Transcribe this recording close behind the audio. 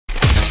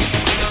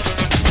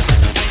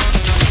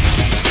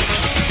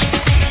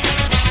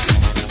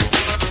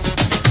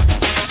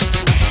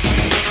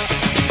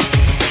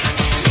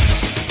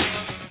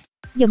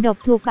Giọng đọc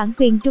thuộc bản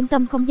quyền Trung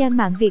tâm Không gian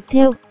mạng Việt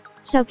Theo.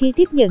 Sau khi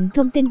tiếp nhận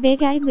thông tin bé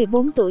gái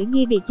 14 tuổi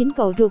nghi bị chính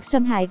cậu ruột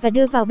xâm hại và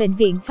đưa vào bệnh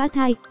viện phá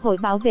thai, Hội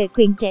Bảo vệ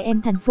quyền trẻ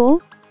em thành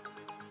phố.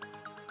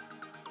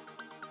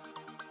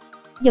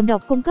 Giọng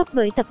đọc cung cấp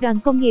bởi Tập đoàn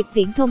Công nghiệp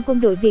Viễn thông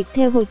Quân đội Việt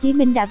Theo Hồ Chí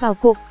Minh đã vào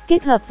cuộc,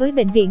 kết hợp với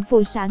Bệnh viện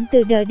Phụ sản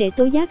Từ D để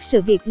tố giác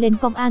sự việc lên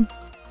công an.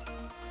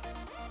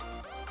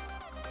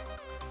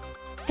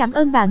 Cảm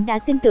ơn bạn đã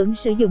tin tưởng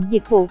sử dụng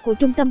dịch vụ của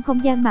Trung tâm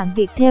Không gian mạng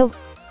Việt Theo.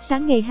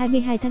 Sáng ngày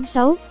 22 tháng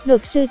 6,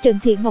 luật sư Trần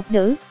Thị Ngọc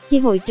Nữ, chi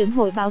hội trưởng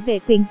Hội Bảo vệ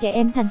quyền trẻ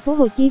em thành phố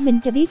Hồ Chí Minh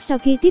cho biết sau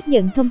khi tiếp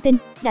nhận thông tin,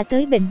 đã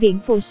tới Bệnh viện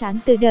Phụ sản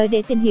Từ D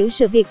để tìm hiểu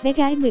sự việc bé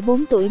gái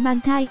 14 tuổi mang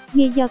thai,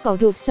 nghi do cậu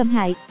ruột xâm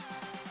hại.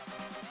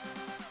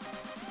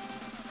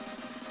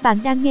 Bạn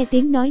đang nghe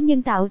tiếng nói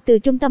nhân tạo từ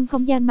Trung tâm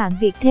Không gian mạng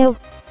Việt Theo.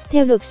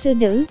 Theo luật sư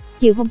Nữ,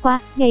 chiều hôm qua,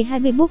 ngày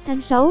 21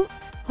 tháng 6,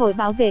 Hội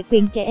Bảo vệ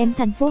quyền trẻ em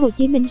thành phố Hồ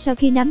Chí Minh sau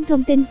khi nắm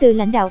thông tin từ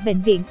lãnh đạo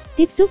bệnh viện,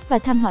 tiếp xúc và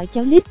thăm hỏi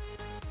cháu L.V.C.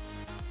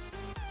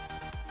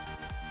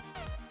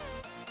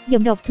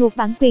 Giọng đọc thuộc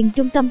bản quyền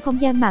Trung tâm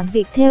Không gian mạng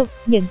Việt Theo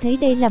nhận thấy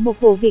đây là một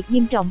vụ việc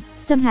nghiêm trọng,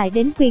 xâm hại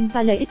đến quyền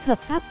và lợi ích hợp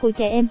pháp của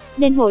trẻ em,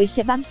 nên hội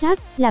sẽ bám sát,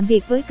 làm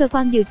việc với cơ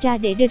quan điều tra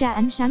để đưa ra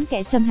ánh sáng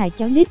kẻ xâm hại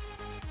cháu L.V.C.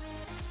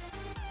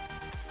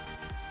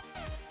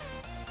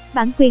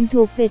 Bản quyền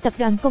thuộc về Tập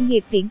đoàn Công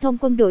nghiệp Viễn thông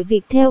Quân đội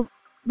Việt Theo.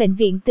 Bệnh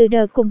viện Từ D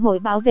cùng Hội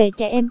Bảo vệ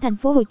trẻ em thành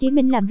phố Hồ Chí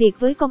Minh làm việc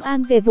với công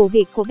an về vụ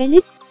việc của bé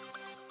L.V.C.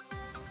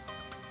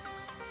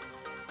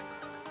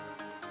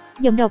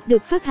 Giọng đọc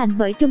được phát hành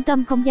bởi Trung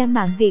tâm Không gian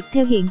mạng Việt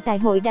Theo. Hiện tại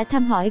hội đã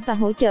thăm hỏi và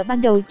hỗ trợ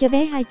ban đầu cho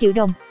bé 2 triệu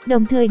đồng,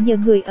 đồng thời nhờ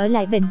người ở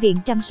lại bệnh viện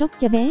chăm sóc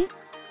cho bé.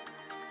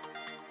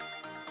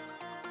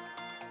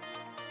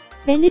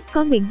 Bé L.V.C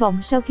có nguyện vọng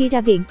sau khi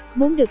ra viện,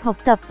 muốn được học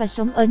tập và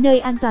sống ở nơi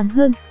an toàn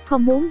hơn,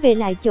 không muốn về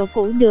lại chỗ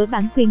cũ nữa.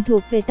 Bản quyền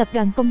thuộc về Tập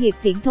đoàn Công nghiệp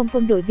Viễn thông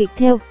Quân đội Việt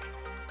Theo.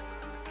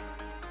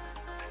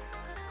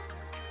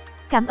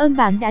 Cảm ơn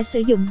bạn đã sử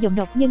dụng giọng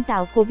đọc nhân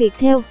tạo của Việt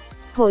Theo.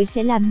 Hội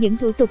sẽ làm những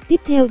thủ tục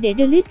tiếp theo để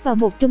đưa L.V.C vào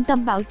một trung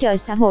tâm bảo trợ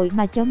xã hội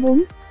mà cháu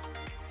muốn.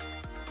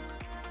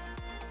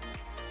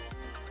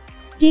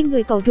 Riêng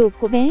người cậu ruột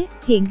của bé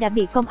hiện đã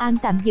bị công an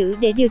tạm giữ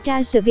để điều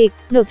tra sự việc,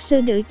 luật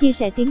sư Nữ chia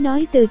sẻ tiếng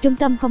nói từ Trung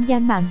tâm Không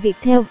gian mạng Việt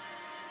Theo.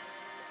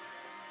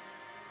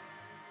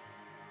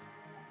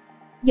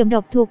 Giọng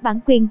đọc thuộc bản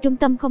quyền Trung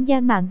tâm Không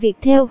gian mạng Việt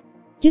Theo.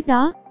 Trước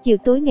đó, chiều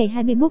tối ngày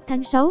 21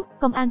 tháng 6,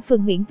 Công an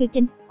phường Nguyễn Cư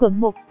Trinh,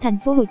 quận 1, thành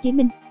phố Hồ Chí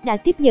Minh đã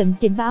tiếp nhận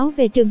trình báo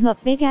về trường hợp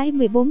bé gái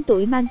 14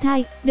 tuổi mang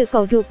thai được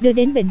cậu ruột đưa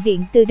đến bệnh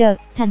viện Từ D,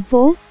 thành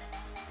phố.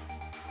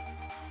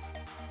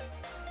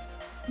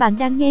 Bạn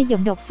đang nghe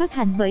giọng đọc phát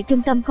hành bởi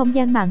Trung tâm Không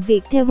gian mạng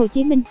Việt Theo Hồ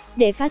Chí Minh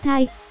để phá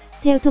thai.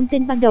 Theo thông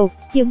tin ban đầu,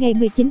 chiều ngày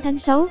 19 tháng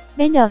 6,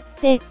 bé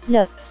N.T.L,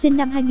 sinh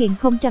năm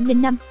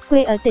 2005,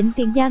 quê ở tỉnh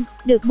Tiền Giang,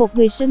 được một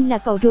người xưng là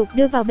cậu ruột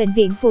đưa vào bệnh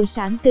viện Phụ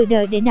sản Từ D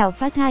để nạo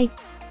phá thai.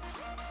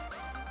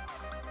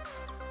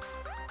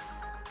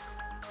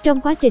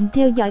 Trong quá trình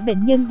theo dõi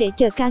bệnh nhân để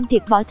chờ can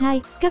thiệp bỏ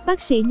thai, các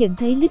bác sĩ nhận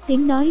thấy L.V.C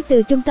tiếng nói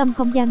từ Trung tâm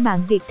Không gian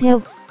mạng Việt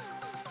Theo.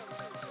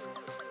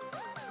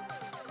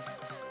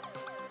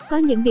 Có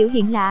những biểu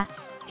hiện lạ.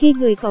 Khi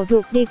người cậu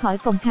ruột đi khỏi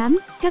phòng khám,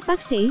 các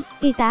bác sĩ,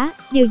 y tá,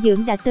 điều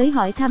dưỡng đã tới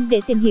hỏi thăm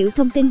để tìm hiểu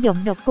thông tin giọng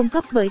đọc cung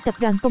cấp bởi Tập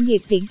đoàn Công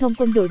nghiệp Viễn thông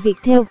Quân đội Việt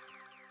Theo.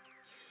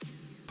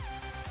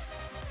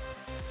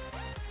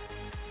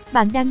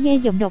 Bạn đang nghe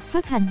giọng đọc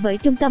phát hành bởi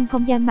Trung tâm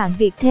Không gian mạng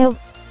Việt Theo.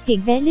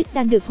 Hiện bé L.V.C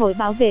đang được Hội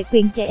Bảo vệ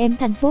quyền trẻ em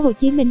thành phố Hồ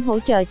Chí Minh hỗ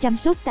trợ chăm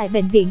sóc tại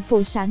Bệnh viện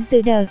Phụ sản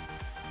Từ D.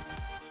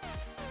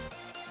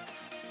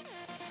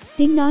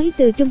 Tiếng nói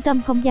từ Trung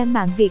tâm Không gian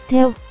mạng Việt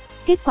Theo.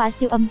 Kết quả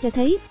siêu âm cho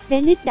thấy,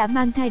 bé L.V.C đã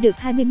mang thai được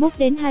 21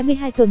 đến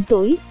 22 tuần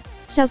tuổi.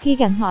 Sau khi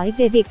gặng hỏi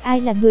về việc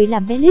ai là người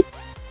làm bé L.V.C.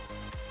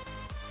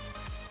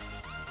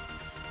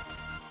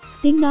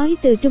 Tiếng nói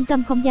từ Trung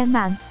tâm Không gian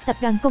mạng, Tập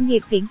đoàn Công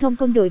nghiệp Viễn thông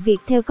Quân đội Việt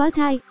Theo có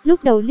thai,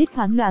 lúc đầu L.V.C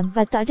hoảng loạn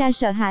và tỏ ra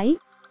sợ hãi.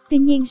 Tuy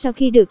nhiên sau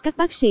khi được các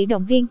bác sĩ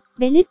động viên,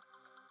 bé L.V.C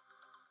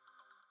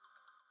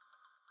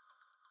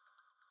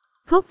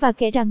khóc và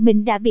kể rằng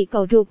mình đã bị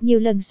cậu ruột nhiều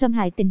lần xâm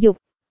hại tình dục.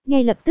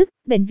 Ngay lập tức,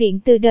 bệnh viện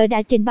Từ D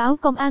đã trình báo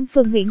công an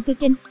phường Nguyễn Cư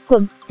Trinh,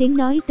 quận. Tiếng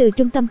nói từ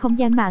Trung tâm Không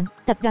gian mạng,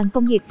 Tập đoàn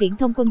Công nghiệp Viễn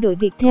thông Quân đội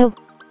Việt Theo.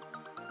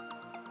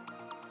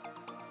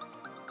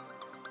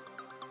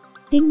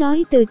 Tiếng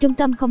nói từ Trung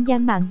tâm Không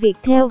gian mạng Việt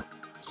Theo.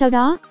 Sau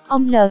đó,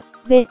 ông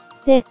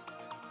L.V.C,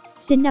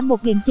 sinh năm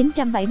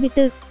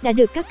 1974, đã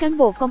được các cán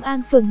bộ công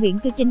an phường Nguyễn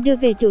Cư Trinh đưa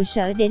về trụ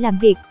sở để làm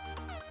việc.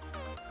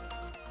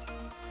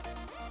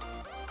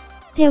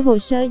 Theo hồ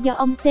sơ do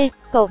ông C,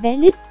 cậu bé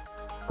L.V.C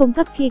cung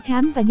cấp khi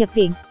khám và nhập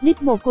viện,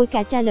 L.V.C mồ côi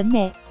cả cha lẫn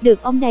mẹ,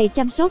 được ông này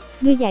chăm sóc,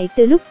 nuôi dạy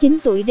từ lúc 9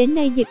 tuổi đến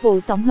nay. Dịch vụ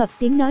tổng hợp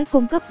tiếng nói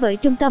cung cấp bởi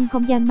Trung tâm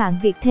Không gian mạng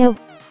Việt Theo.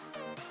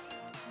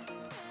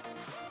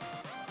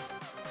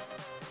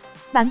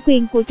 Bản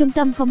quyền của Trung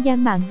tâm Không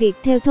gian mạng Việt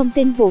Theo. Thông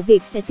tin vụ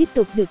việc sẽ tiếp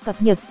tục được cập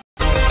nhật.